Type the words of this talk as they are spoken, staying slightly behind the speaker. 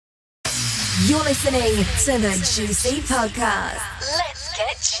You're listening to the Juicy Podcast. Let's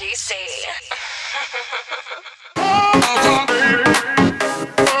get juicy.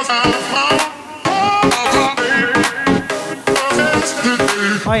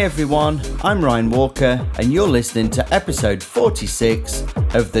 Hi everyone, I'm Ryan Walker and you're listening to episode 46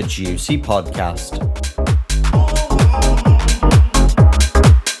 of the Juicy Podcast.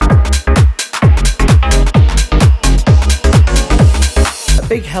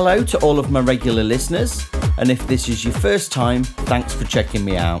 A big hello to all of my regular listeners, and if this is your first time, thanks for checking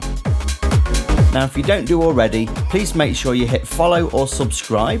me out. Now if you don't do already, please make sure you hit follow or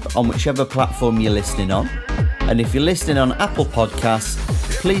subscribe on whichever platform you're listening on. And if you're listening on Apple Podcasts,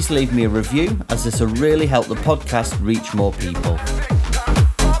 please leave me a review, as this will really help the podcast reach more people.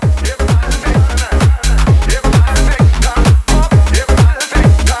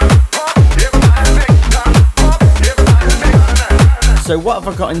 So what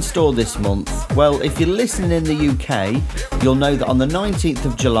have I got in store this month? Well, if you're listening in the UK, you'll know that on the 19th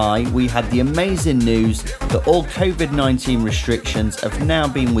of July, we had the amazing news that all COVID-19 restrictions have now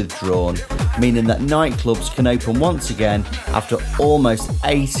been withdrawn, meaning that nightclubs can open once again after almost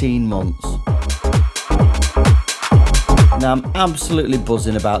 18 months. Now I'm absolutely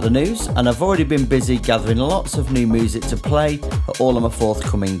buzzing about the news, and I've already been busy gathering lots of new music to play at all of my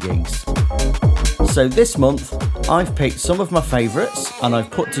forthcoming gigs. So this month, I've picked some of my favourites and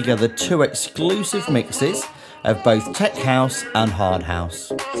I've put together 2 exclusive mixes of both tech house and hard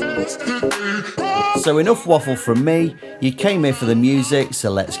house. So enough waffle from me, you came here for the music, so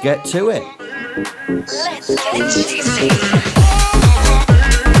let's get to it. Let's get juicy.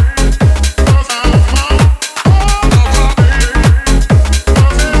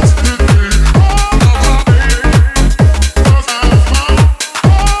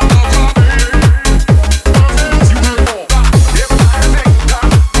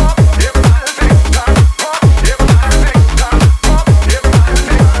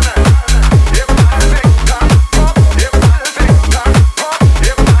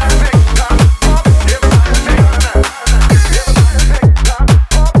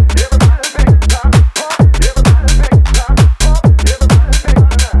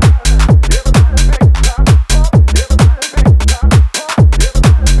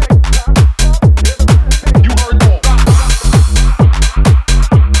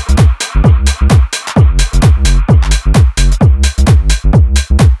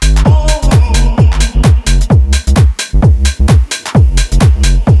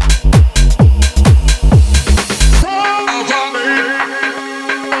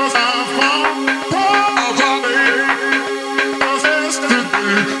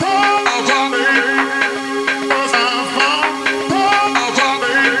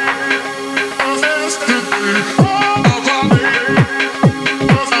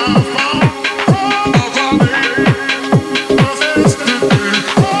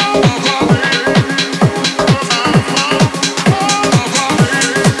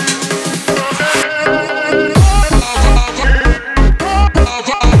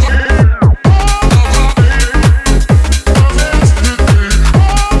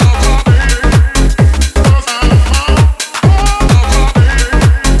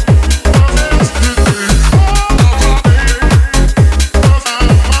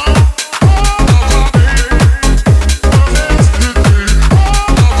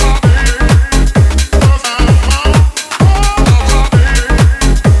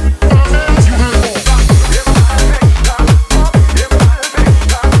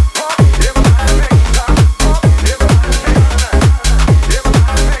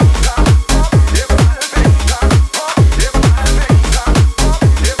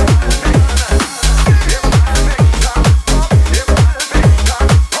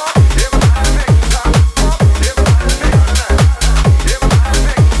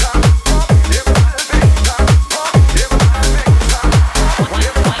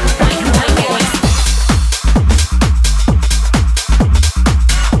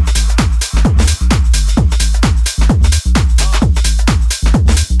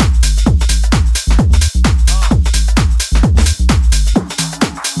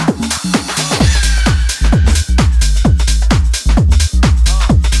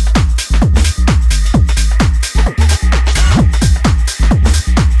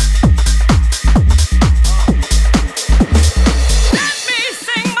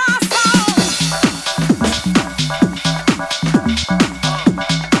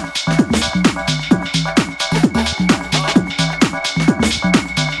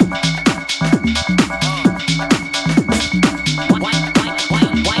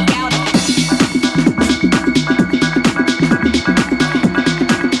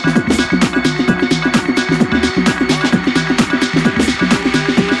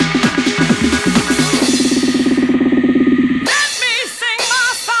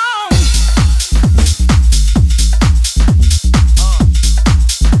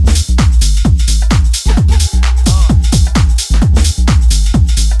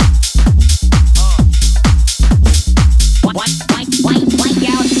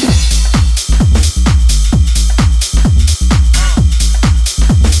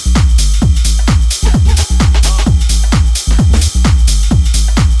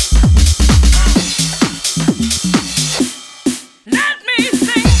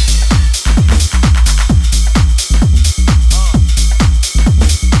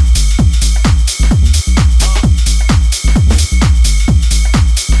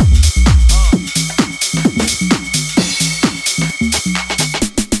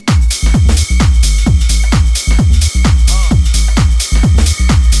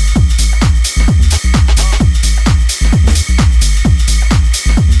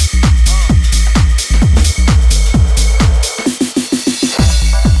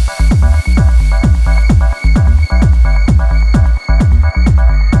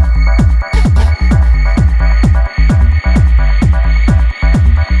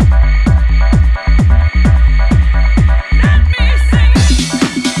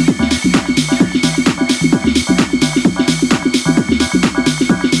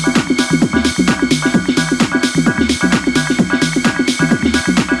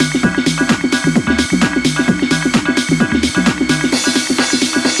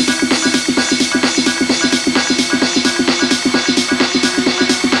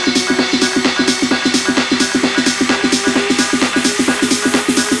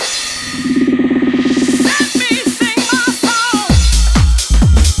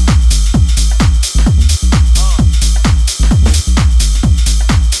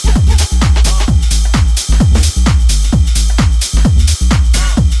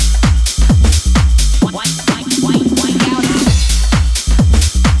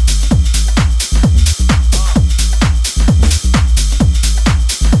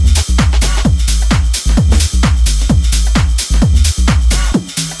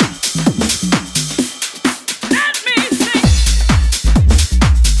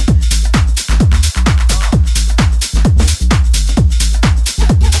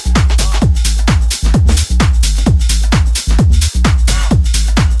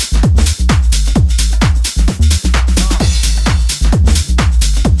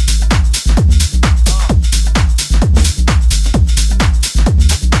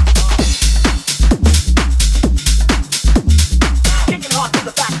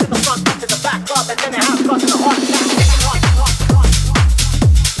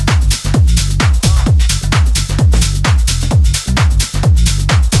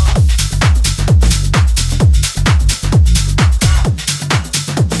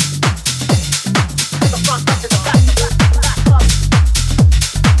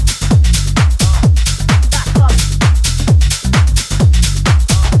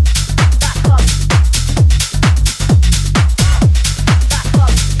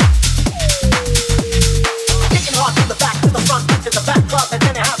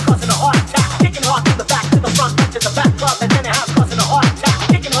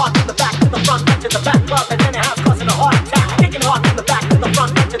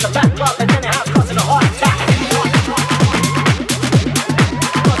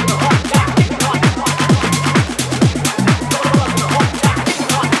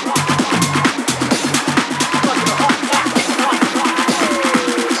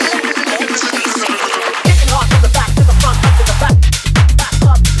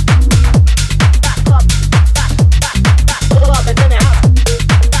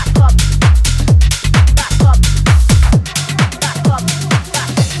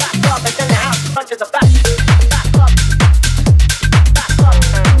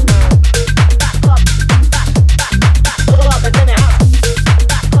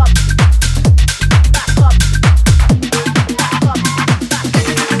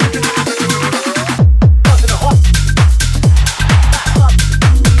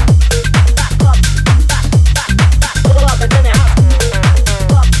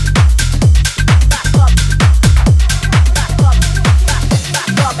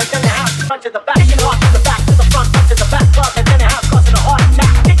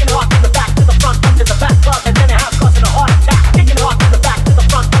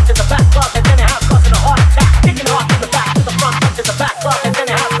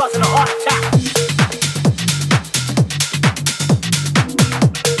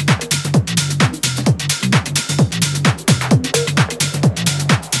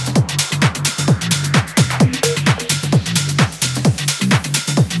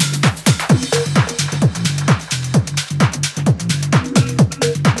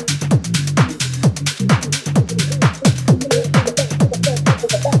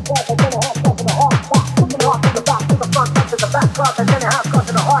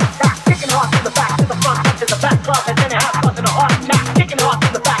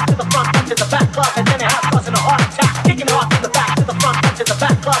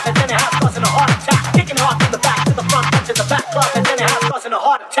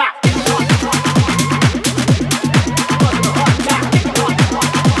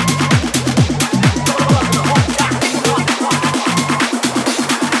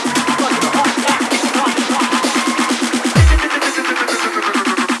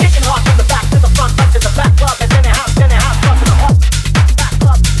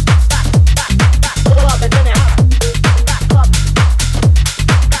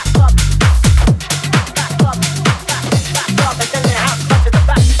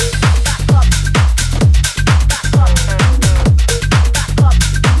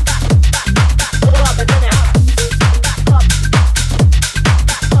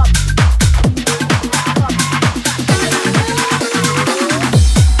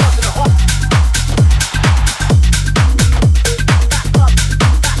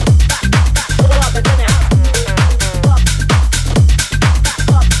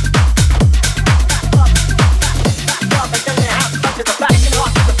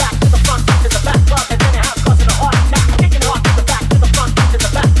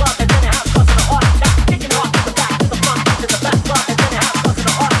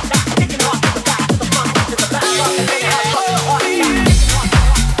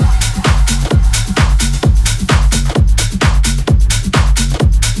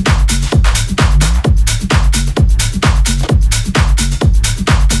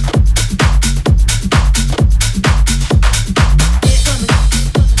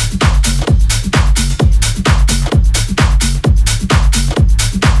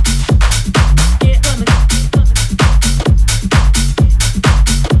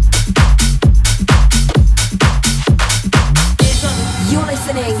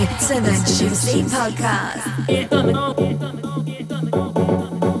 The Juicy Podcast.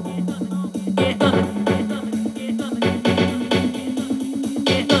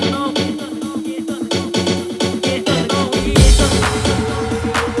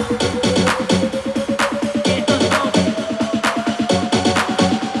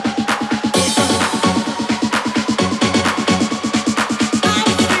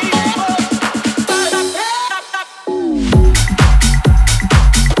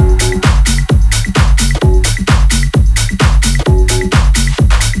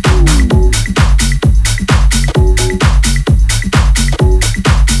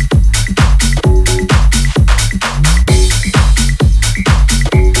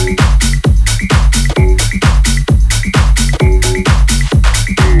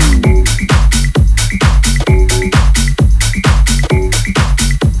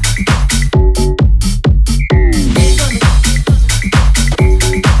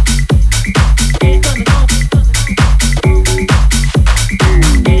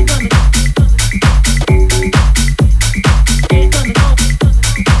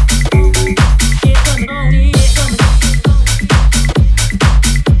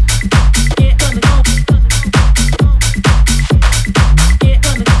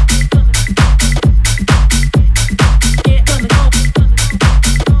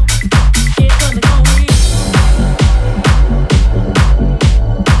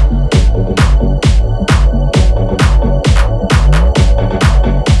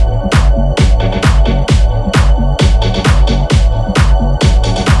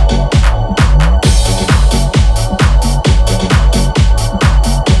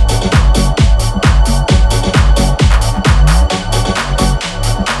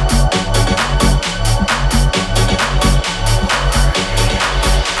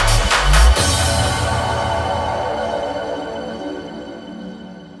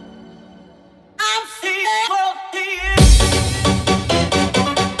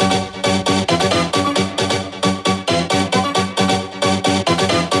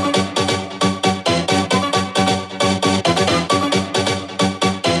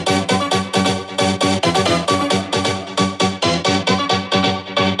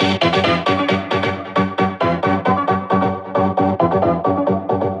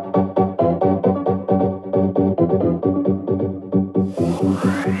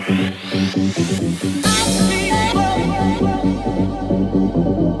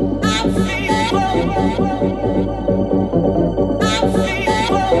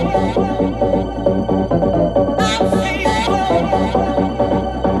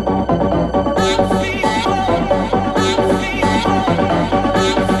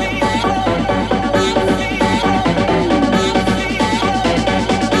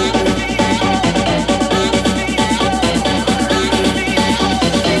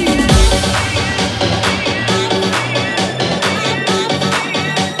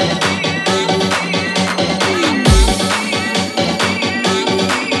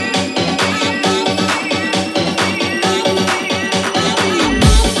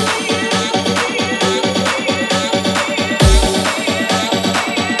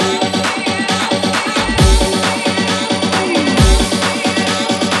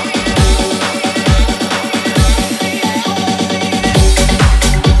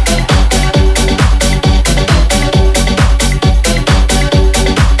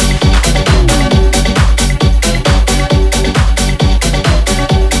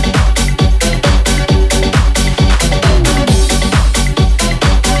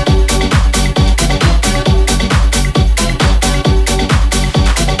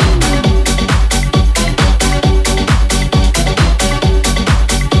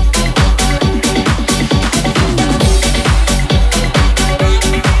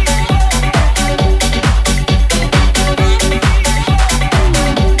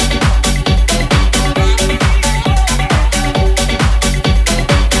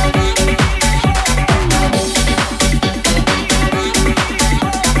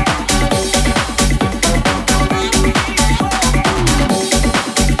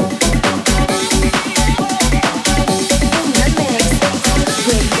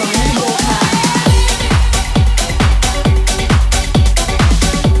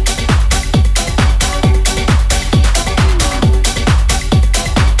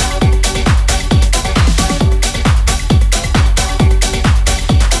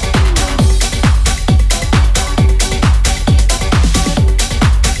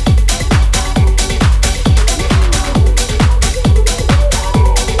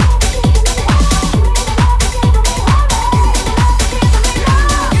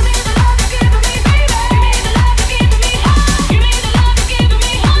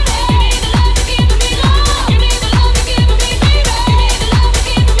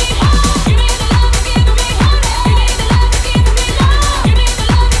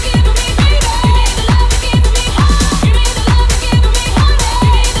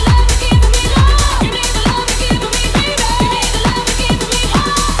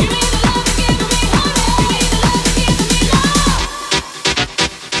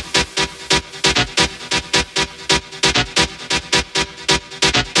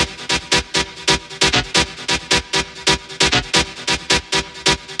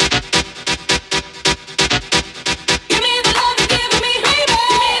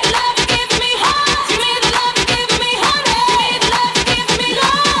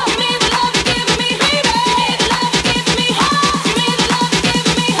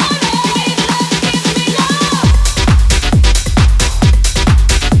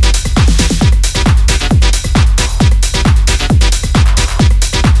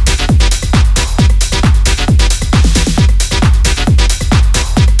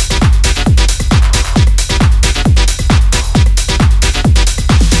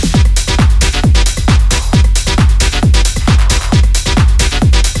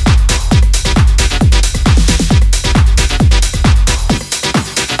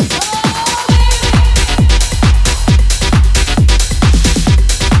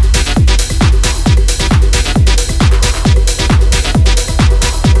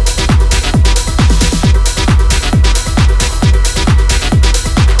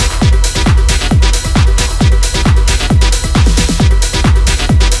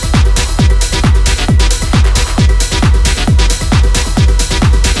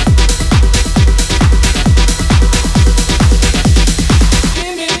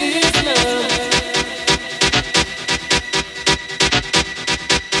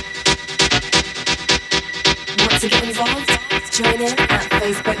 To get involved, join in at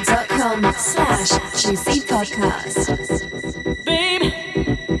facebook.com/juicypodcast. Babe,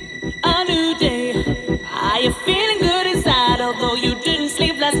 a new day. Are you feeling good inside? Although you didn't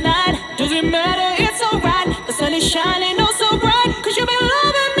sleep last night, does it matter? It's alright. The sun is shining oh so bright. Cause you've been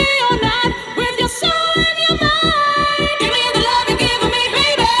loving me all night with your soul and your mind. Give me the love you're giving me,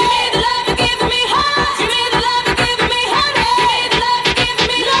 baby. Give me the love you're giving me, heart. Give me the love you're giving me, honey. Give me the love you're giving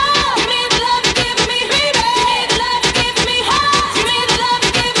me, love. Give me the love you're giving me, baby. Give me the love you're giving me, heart. Give me the love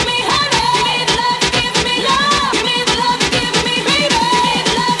you're giving me, honey. Give me the love you're giving me, love. Give me the love you're giving me, baby. Give me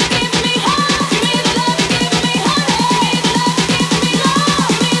the love you're giving me, heart. Give me the love you're giving me, honey. Give me the love you're giving me, love.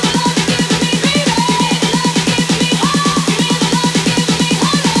 Give me the love you're giving me, baby. Give me the love you're giving me, heart.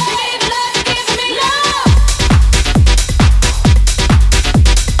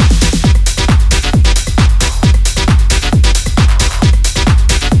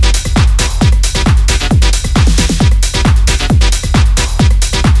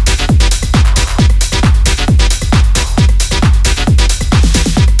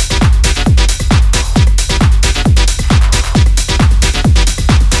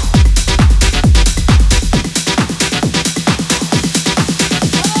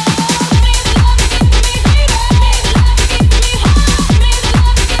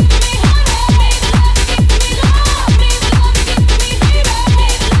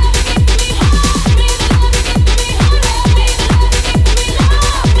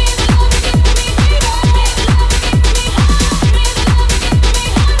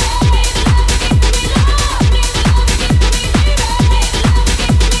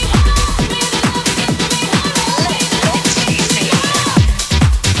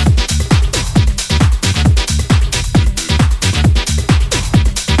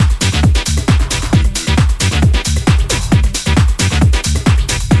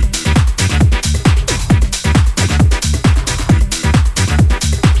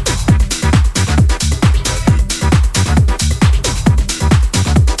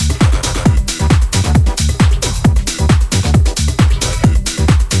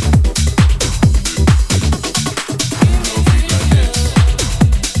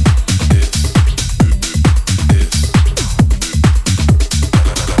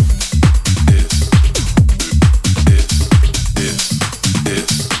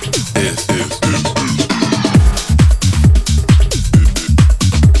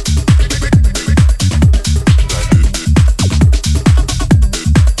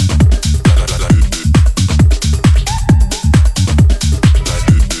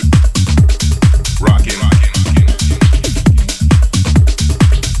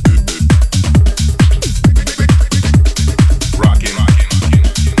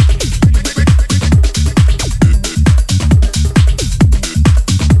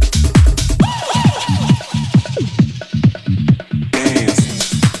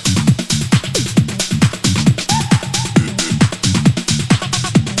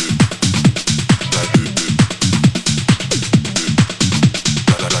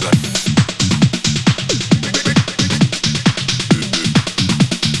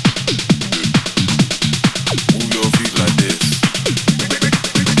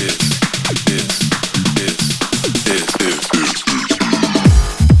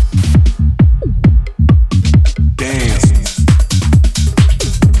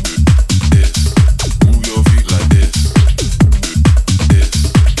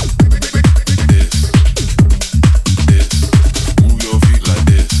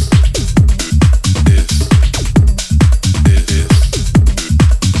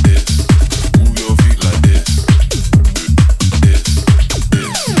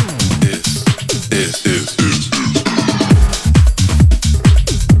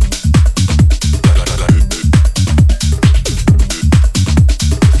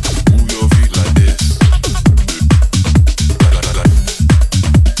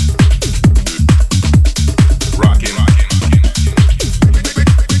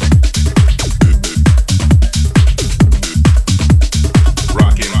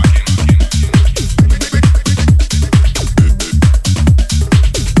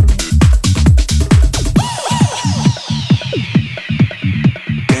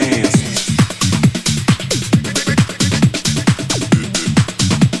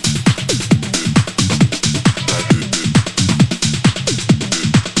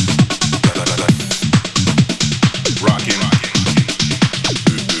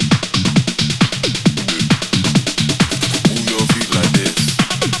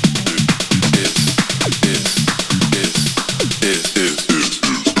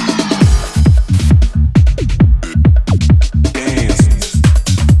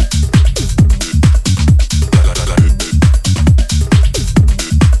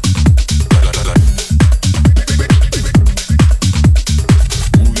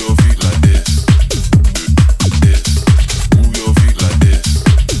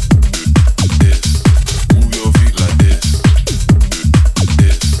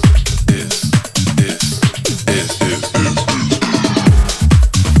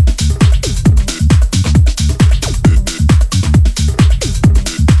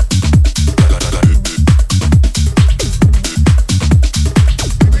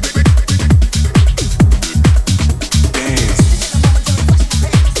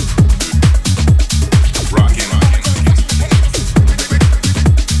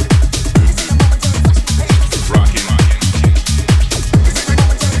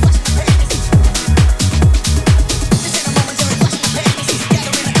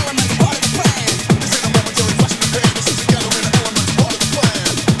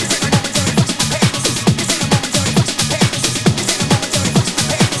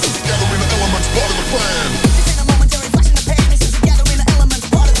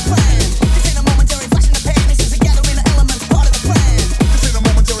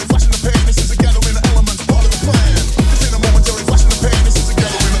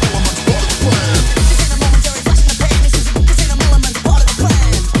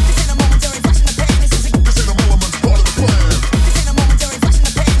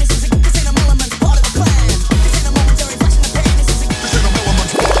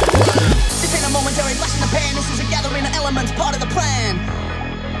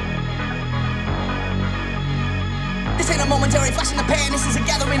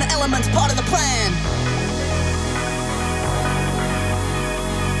 elements, part of the plan.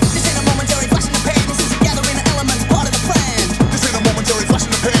 This ain't a momentary flash in the pan, this is a gathering of elements, part of the plan. This ain't a momentary flash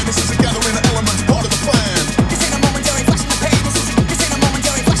in the pan, this is a gathering of elements, part of the plan. This ain't a momentary flash in the pan, this ain't a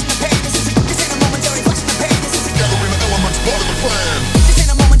momentary flash in the pan, this ain't a momentary flash in the pan, this is a gathering of elements, part of the plan. This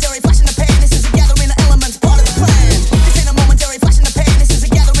ain't a momentary flash in the pan, this is a gathering of elements, part of the plan. This ain't a momentary flash in the pan, this is a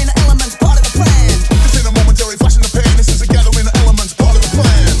gathering of elements, part of the plan. This ain't a momentary flash in the pan, this is a gathering of elements, part of the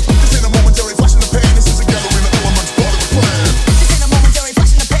plan. This ain't a momentary flash in the pan, this is a gathering of elements, part of the plan. This ain't a momentary flash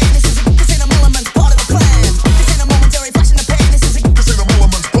in the pan, this ain't a elements, part of the plan. This ain't a momentary flash in the pan, this ain't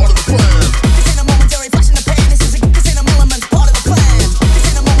elements, part of the plan. This ain't a momentary flash in the pan, this ain't elements, part of the plan. This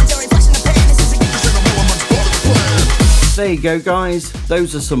ain't a momentary flash in the pan, this ain't elements, part of the plan. There you go, guys.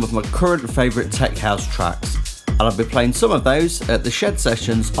 Those are some of my current favourite tech house tracks, and I'll be playing some of those at the Shed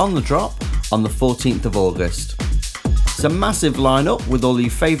Sessions on the Drop on the 14th of August. It's a massive lineup with all your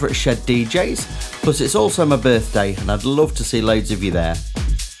favourite Shed DJs, plus it's also my birthday and I'd love to see loads of you there.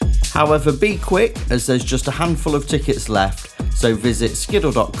 However, be quick as there's just a handful of tickets left, so visit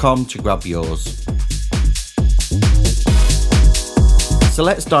skiddle.com to grab yours. So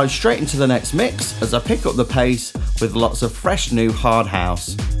let's dive straight into the next mix as I pick up the pace with lots of fresh new hard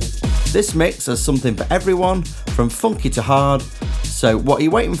house. This mix has something for everyone, from funky to hard, so what are you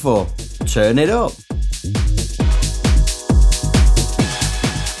waiting for? Turn it up!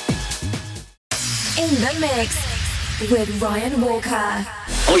 In the mix with Ryan Walker.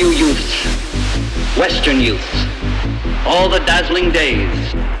 All you youths, Western youths, all the dazzling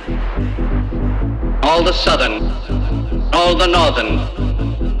days, all the Southern, all the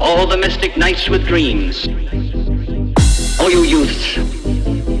Northern, all the mystic nights with dreams. All you youths,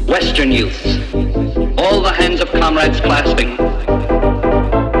 Western youths, all the hands of comrades clasping.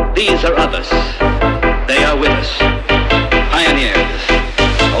 These are of us, they are with us, pioneers,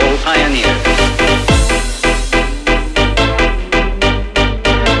 old pioneers.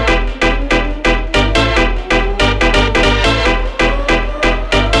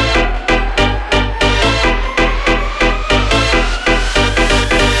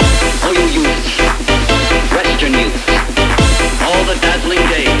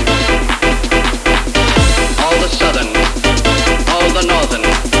 Northern,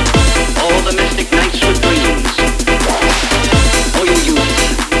 all the mystic nights with dreams. Oh, you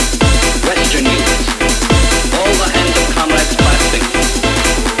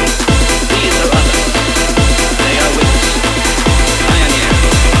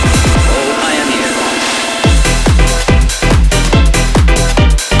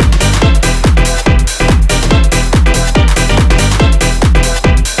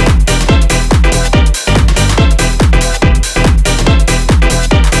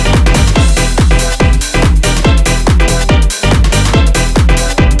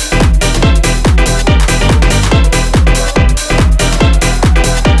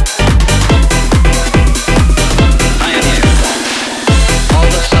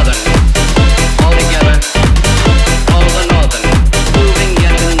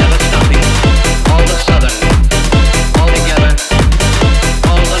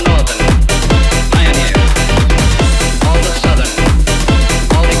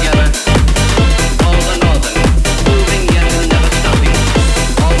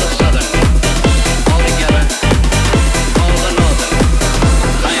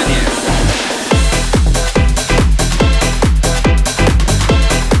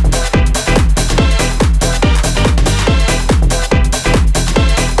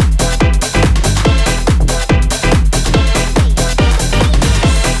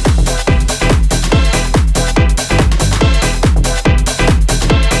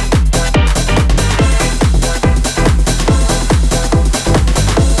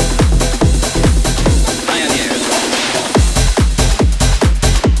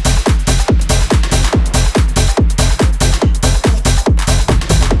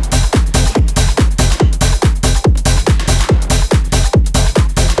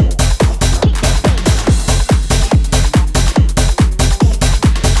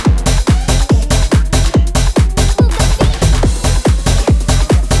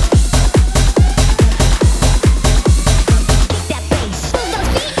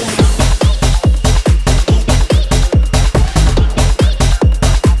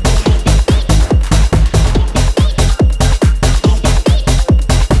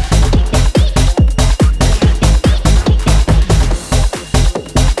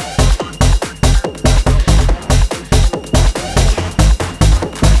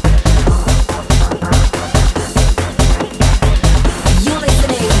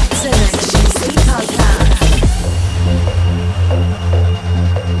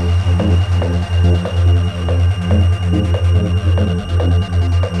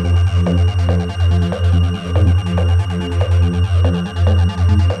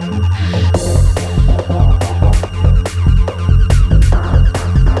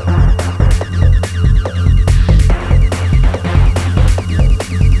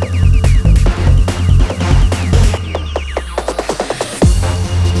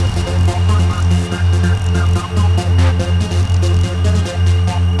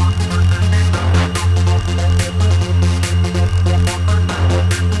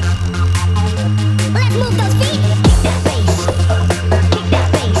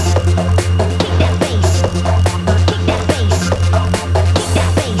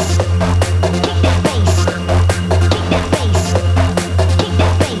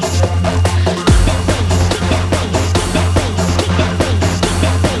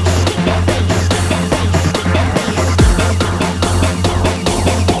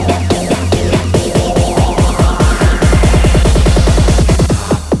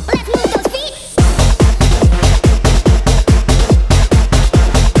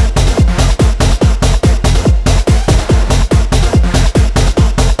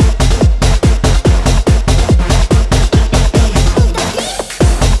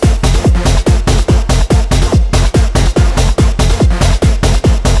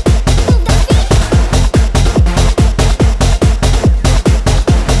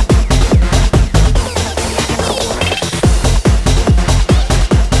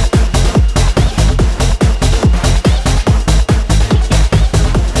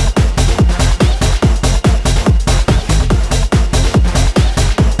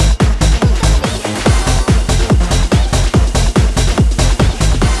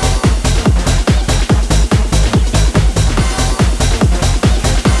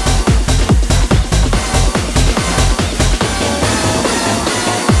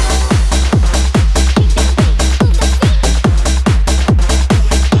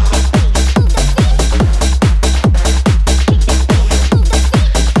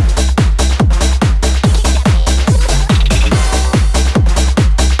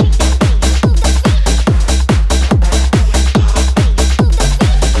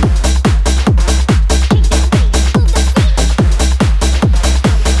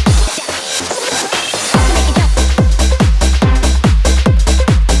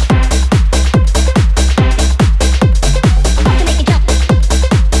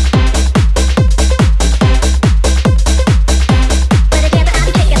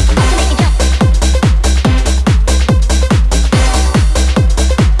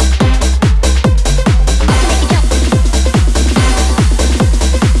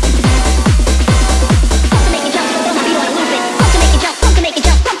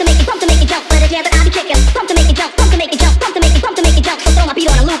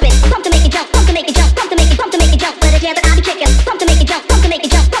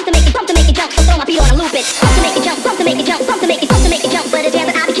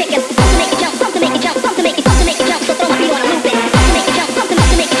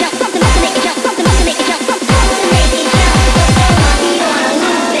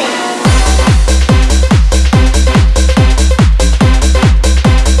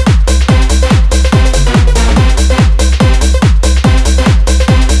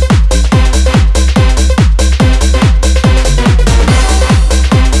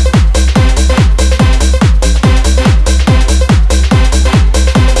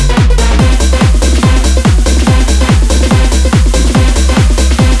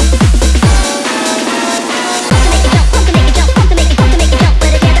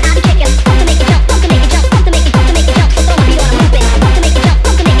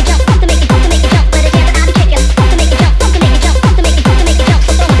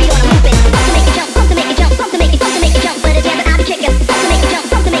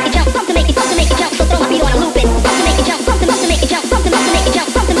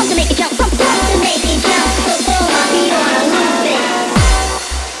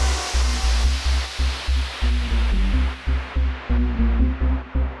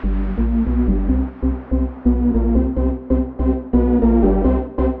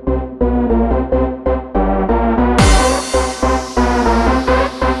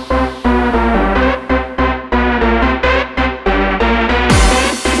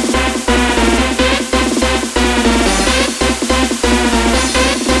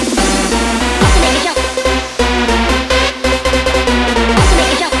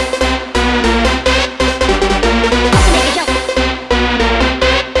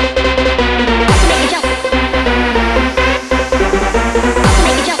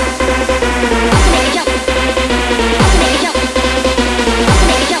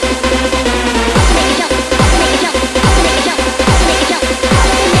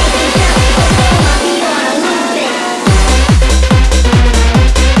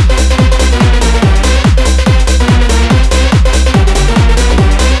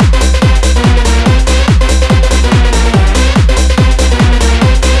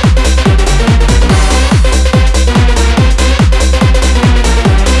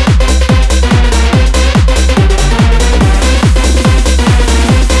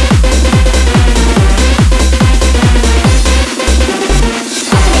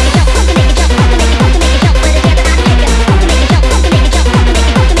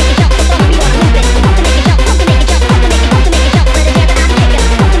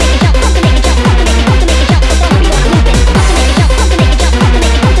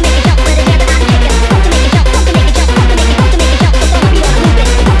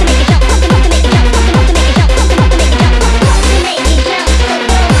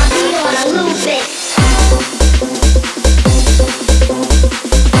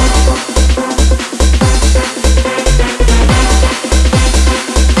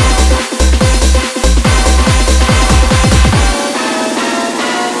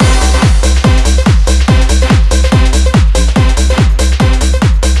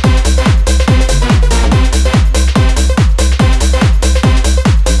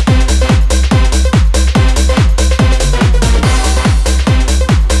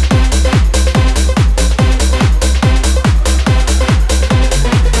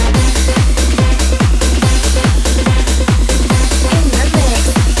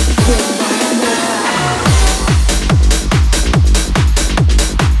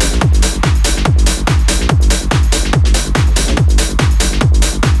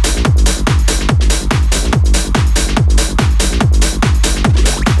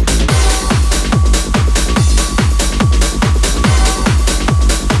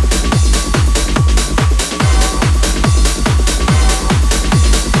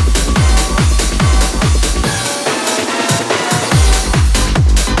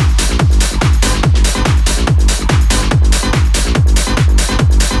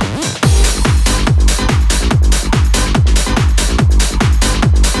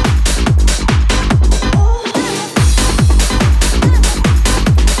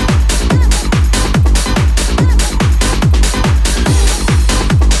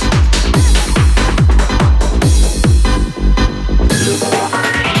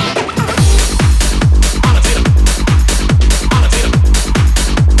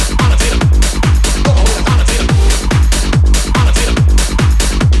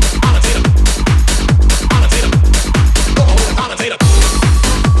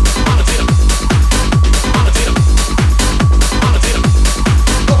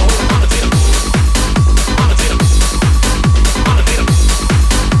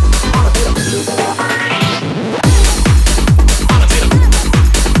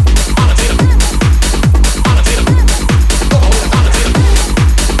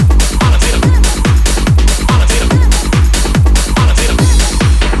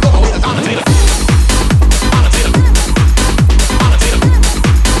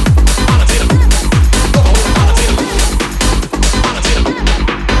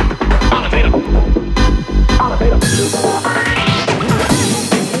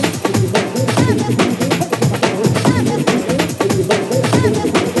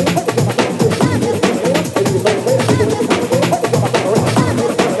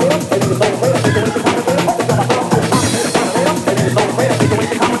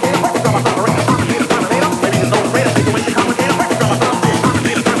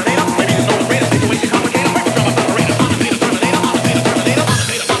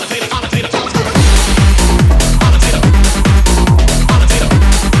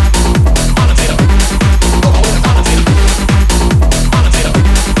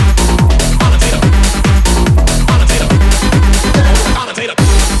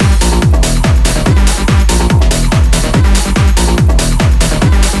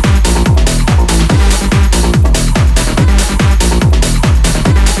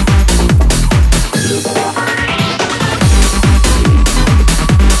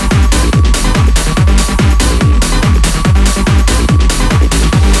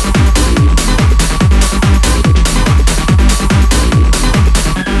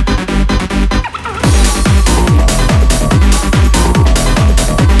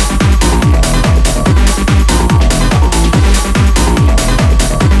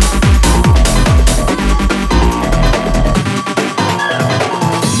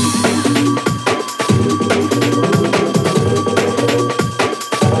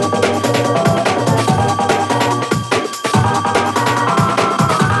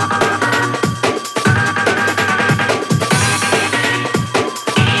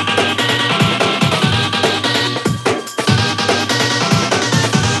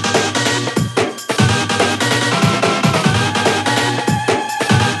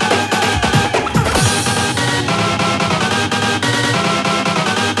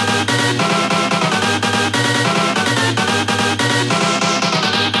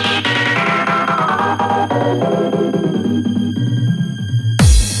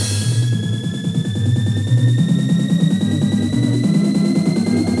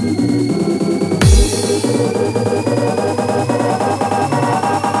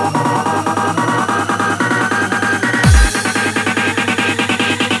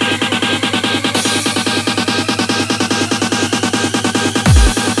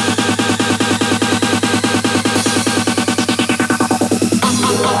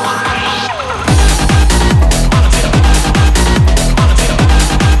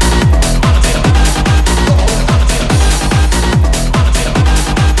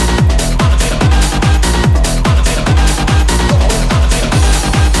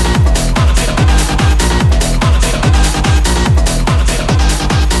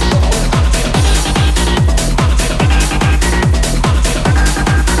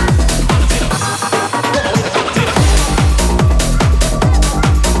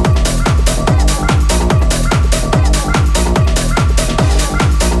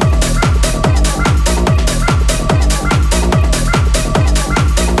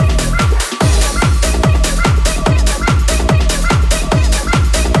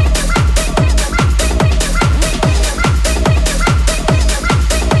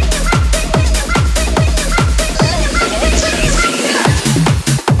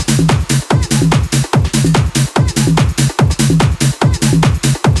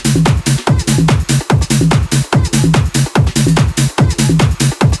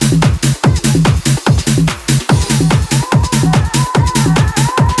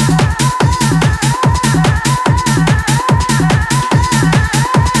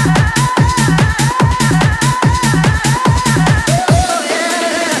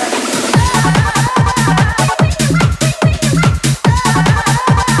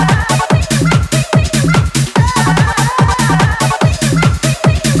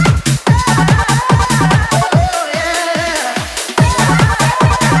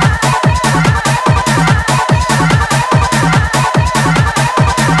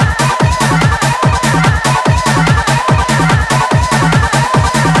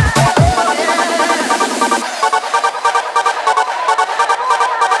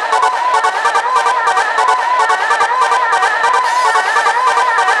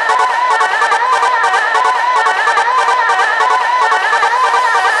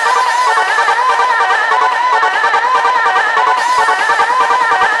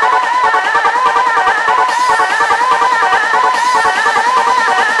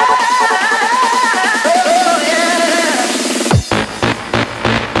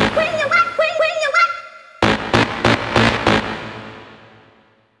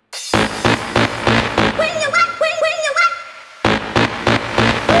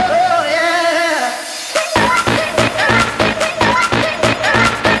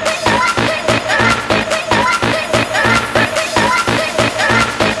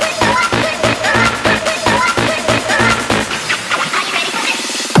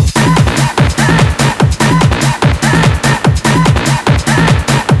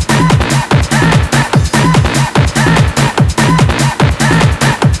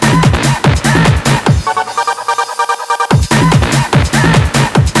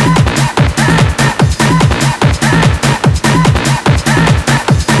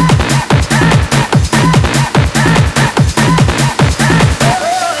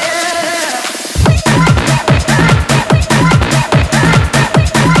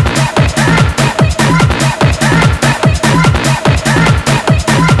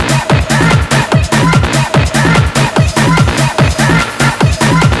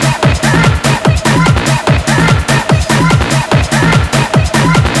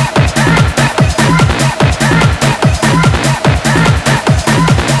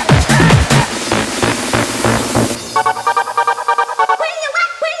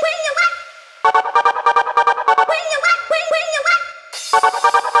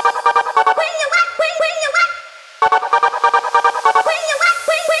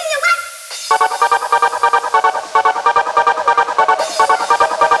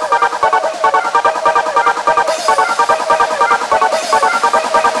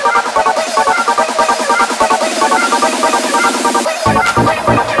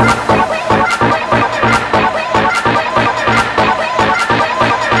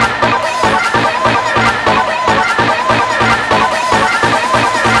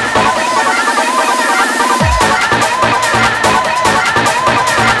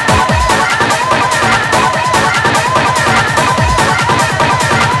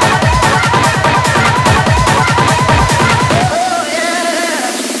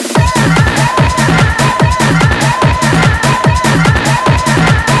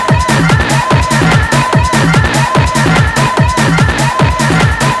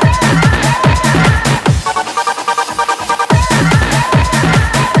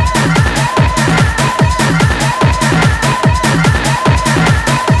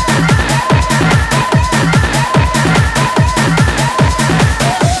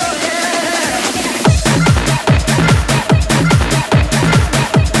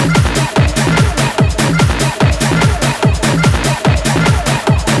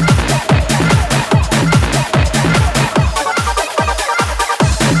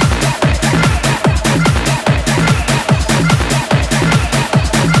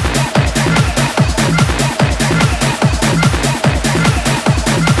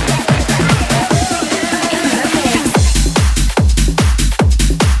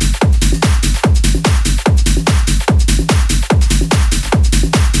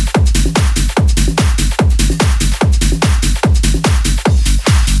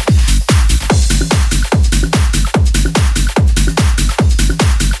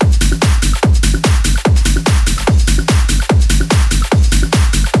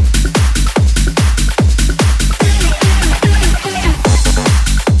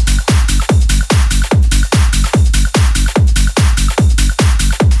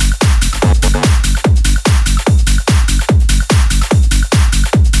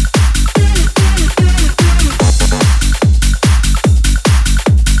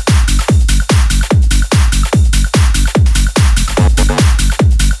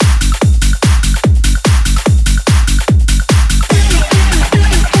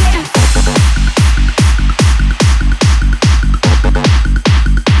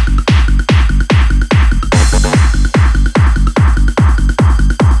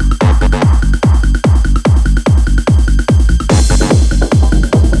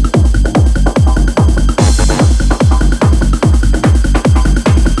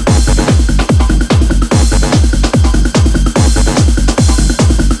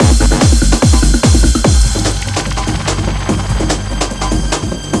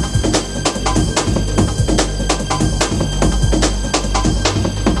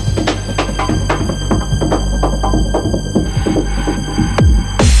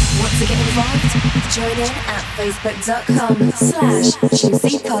involved? Join in at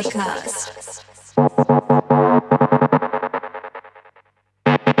facebook.com/juicypodcast.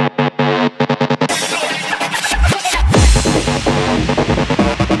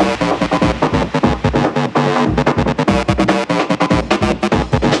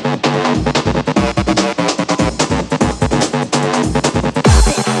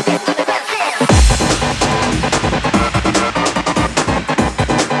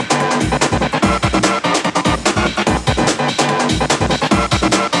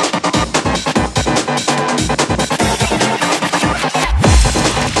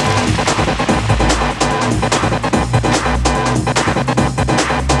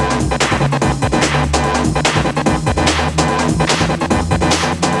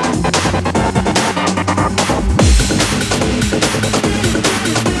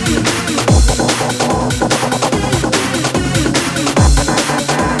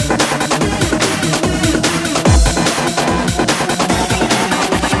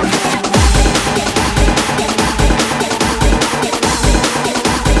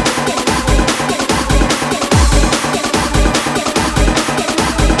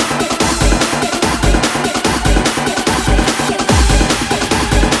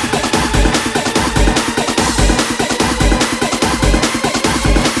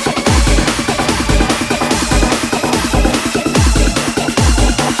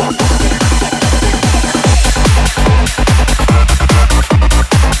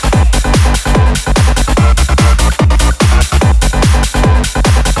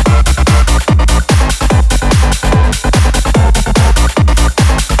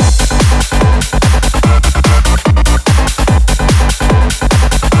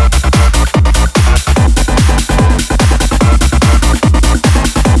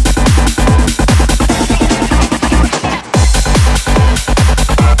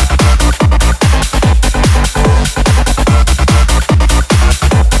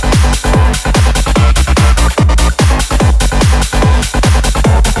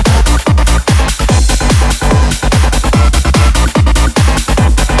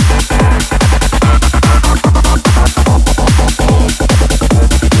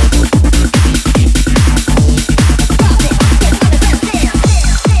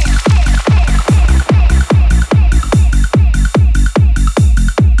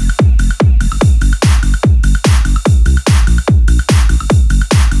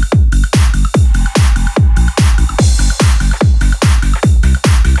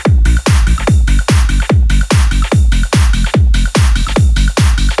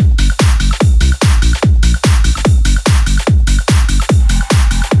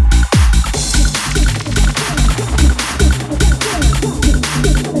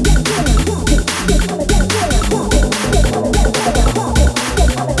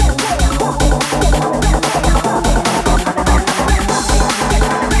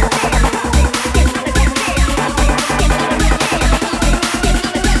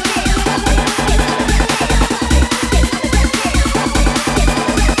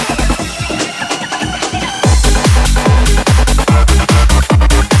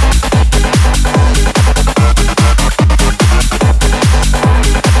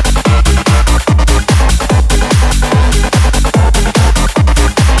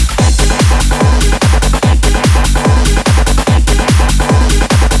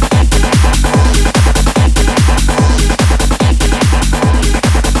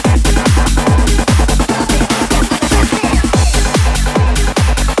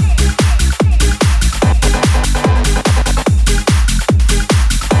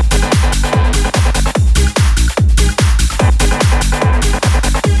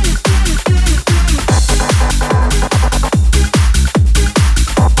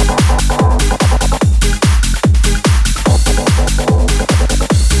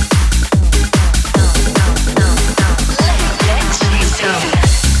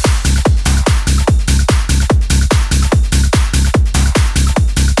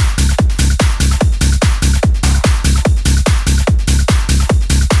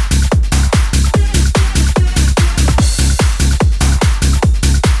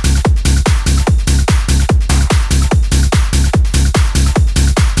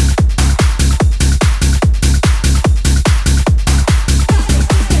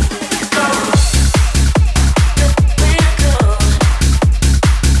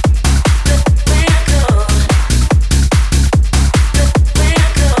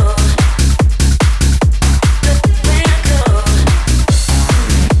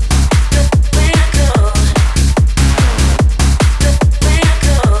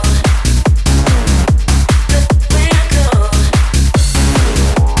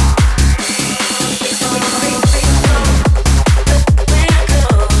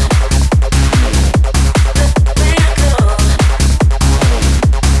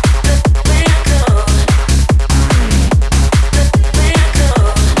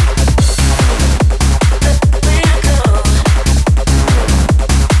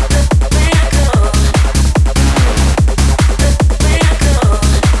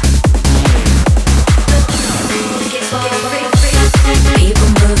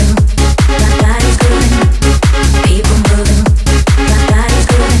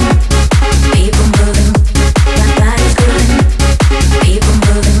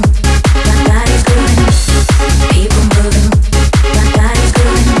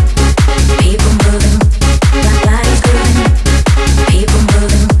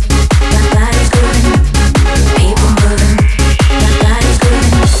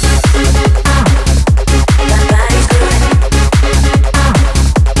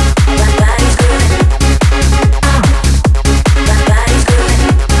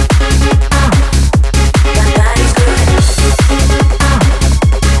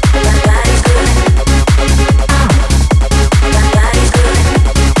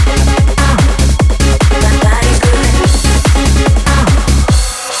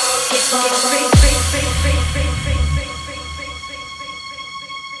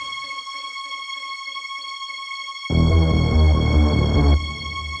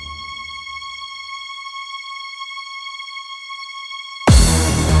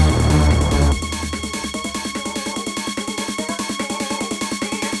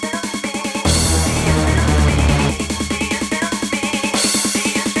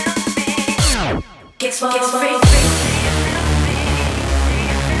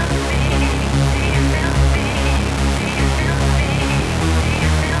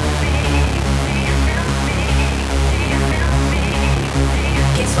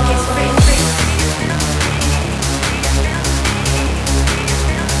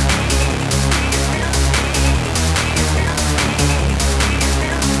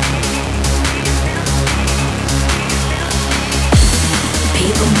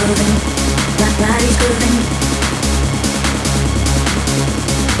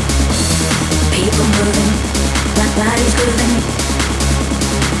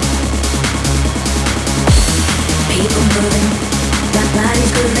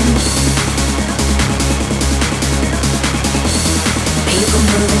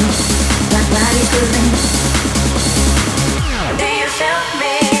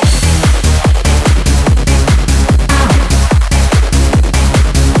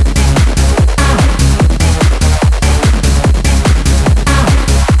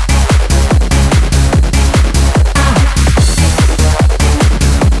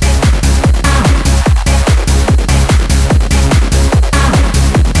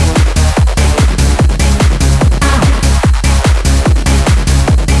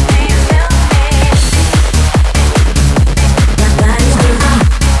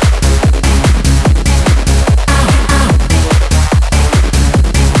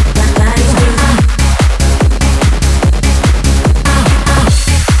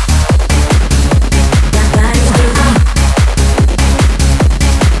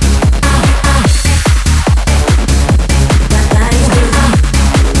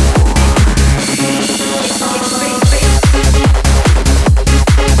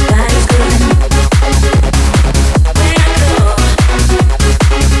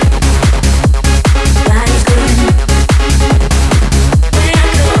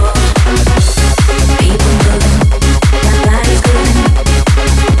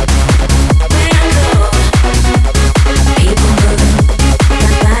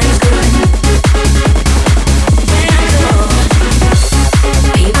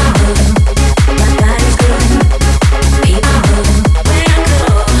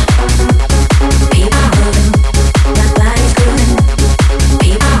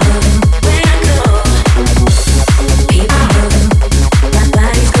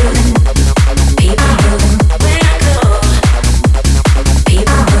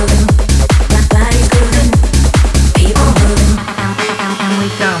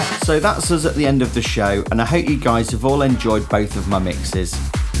 So that's us at the end of the show, and I hope you guys have all enjoyed both of my mixes.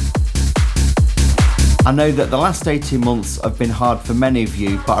 I know that the last 18 months have been hard for many of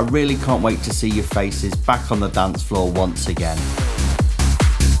you, but I really can't wait to see your faces back on the dance floor once again.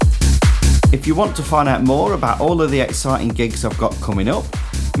 If you want to find out more about all of the exciting gigs I've got coming up,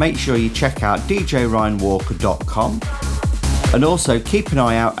 make sure you check out djryanwalker.com, and also keep an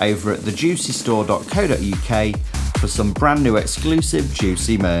eye out over at thejuicystore.co.uk for some brand new exclusive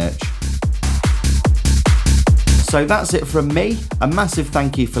Juicy merch. So that's it from me. A massive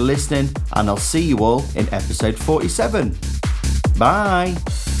thank you for listening, and I'll see you all in episode 47. Bye!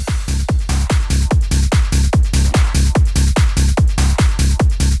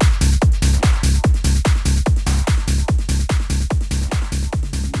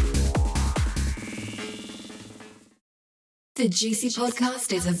 The Juicy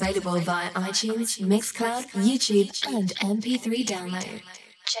Podcast is available via iTunes, Mixcloud, YouTube, and MP3 download.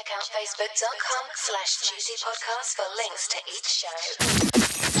 Check out facebook.com/Juicy Podcast for links to each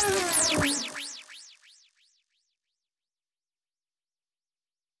show.